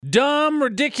Dumb,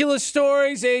 ridiculous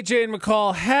stories. AJ and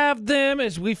McCall have them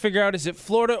as we figure out, is it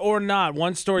Florida or not?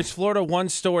 One story's Florida, one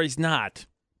story's not.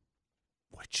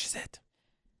 Which is it?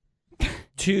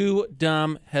 Two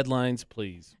dumb headlines,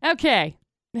 please. Okay.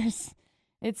 It's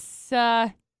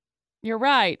you're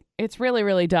right. It's really,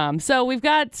 really dumb. So we've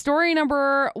got story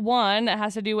number 1 that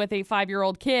has to do with a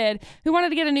 5-year-old kid who wanted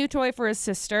to get a new toy for his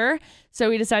sister.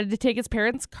 So he decided to take his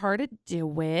parents' car to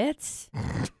do it.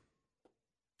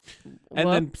 And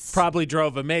then probably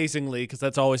drove amazingly, because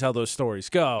that's always how those stories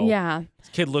go. Yeah. This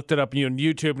kid looked it up on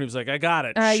YouTube and he was like, I got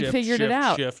it. I figured it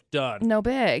out. Shift, done. No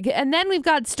big. And then we've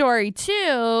got story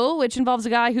 2, which involves a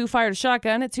guy who fired a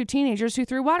shotgun at 2 teenagers who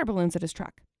threw water balloons at his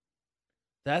truck.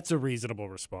 That's a reasonable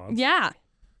response. Yeah.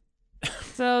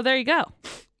 So there you go.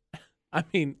 I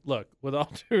mean, look, with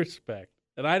all due respect,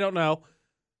 and I don't know,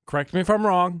 correct me if I'm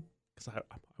wrong, because I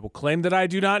will claim that I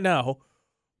do not know,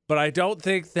 but I don't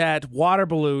think that water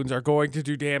balloons are going to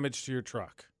do damage to your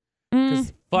truck.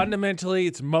 Because fundamentally,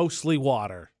 it's mostly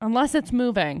water. Unless it's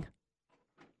moving.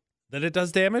 Then it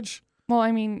does damage? Well,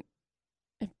 I mean,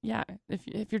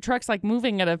 if your truck's like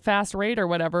moving at a fast rate or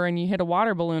whatever and you hit a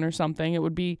water balloon or something, it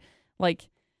would be like,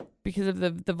 because of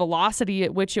the velocity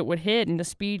at which it would hit and the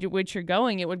speed at which you're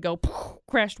going, it would go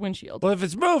crashed windshield. Well, if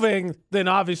it's moving, then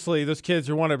obviously those kids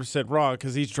are 100% wrong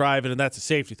because he's driving and that's a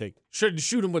safety thing. Shouldn't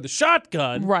shoot him with a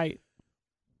shotgun. Right.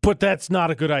 But that's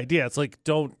not a good idea. It's like,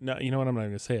 you know what? I'm not even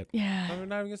going to say it. Yeah. I'm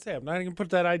not even going to say it. I'm not even going to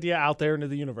put that idea out there into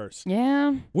the universe.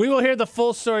 Yeah. We will hear the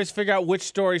full stories, figure out which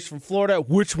story's from Florida,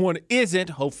 which one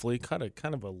isn't. Hopefully, kind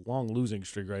of a long losing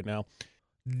streak right now.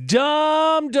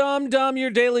 Dumb,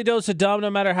 your daily dose of dumb, no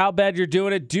matter how bad you're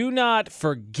doing it. Do not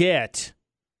forget,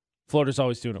 Florida's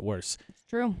always doing it worse. It's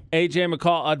true. AJ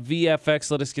McCall on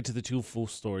VFX. Let us get to the 2 full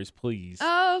stories, please.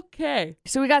 Okay.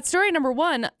 So we got story number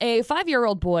 1. A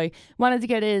 5-year-old boy wanted to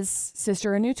get his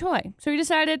sister a new toy. So he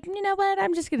decided, you know what?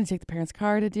 I'm just going to take the parents'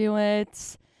 car to do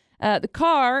it. The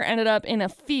car ended up in a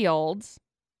field,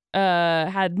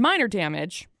 had minor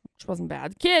damage, which wasn't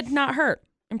bad. The kid, not hurt.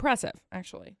 Impressive,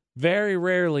 actually. Very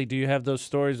rarely do you have those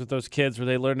stories with those kids where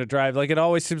they learn to drive. Like, it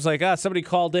always seems like, somebody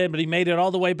called in, but he made it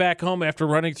all the way back home after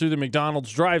running through the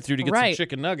McDonald's drive-thru to get some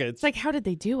chicken nuggets. It's like, how did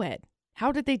they do it?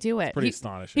 It's pretty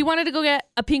astonishing. He wanted to go get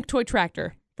a pink toy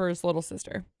tractor for his little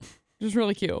sister. It was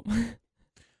really cute.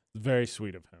 Very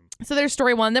sweet of him. So there's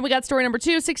story 1. Then we got story number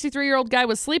 2. 63-year-old guy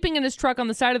was sleeping in his truck on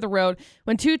the side of the road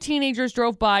when 2 teenagers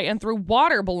drove by and threw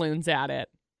water balloons at it.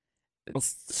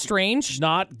 Strange.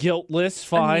 Not guiltless.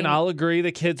 Fine. I'll agree.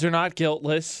 The kids are not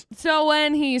guiltless. So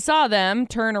when he saw them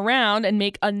turn around and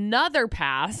make another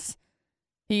pass,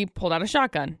 he pulled out a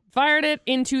shotgun, fired it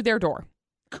into their door.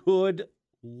 Good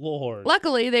Lord.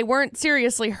 Luckily, they weren't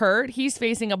seriously hurt. He's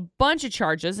facing a bunch of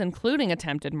charges, including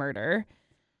attempted murder.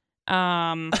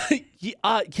 Yeah.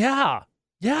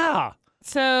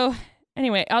 So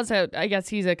anyway, also, I guess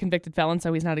he's a convicted felon,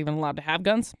 so he's not even allowed to have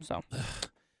guns. So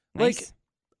nice. Like,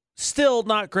 still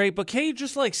not great, but can you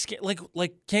just can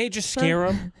you just scare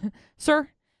him? Sir?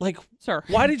 Sir.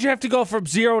 Why did you have to go from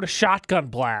 0 to shotgun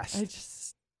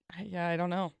blast? I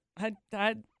don't know.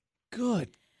 Good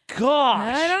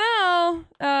gosh. I don't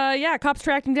know. Yeah, cops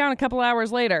tracked him down a couple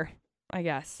hours later, I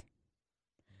guess.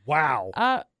 Wow.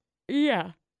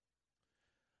 Yeah.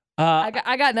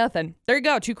 I got nothing. There you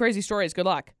go. 2 crazy stories. Good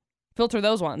luck. Filter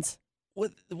those ones.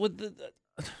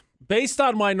 Based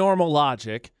on my normal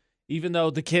logic, even though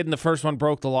the kid in the first one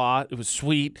broke the law, it was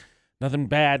sweet. Nothing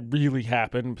bad really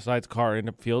happened besides car in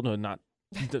the field. No, not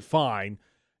fine.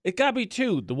 It got me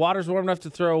 2. The water's warm enough to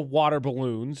throw water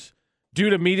balloons.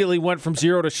 Dude immediately went from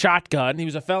 0 to shotgun. He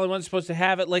was a felon, wasn't supposed to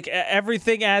have it. Like,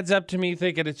 everything adds up to me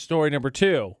thinking it's story number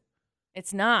 2.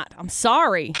 It's not. I'm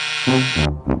sorry.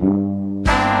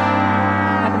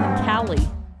 Happened in Cali.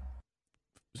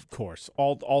 Of course.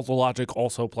 All the logic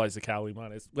also applies to Cali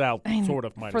minus. Well, sort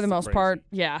of minus. For the most crazy. part,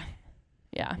 yeah.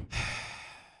 Yeah.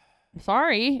 I'm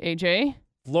sorry, AJ.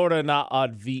 Florida not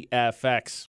on VFX.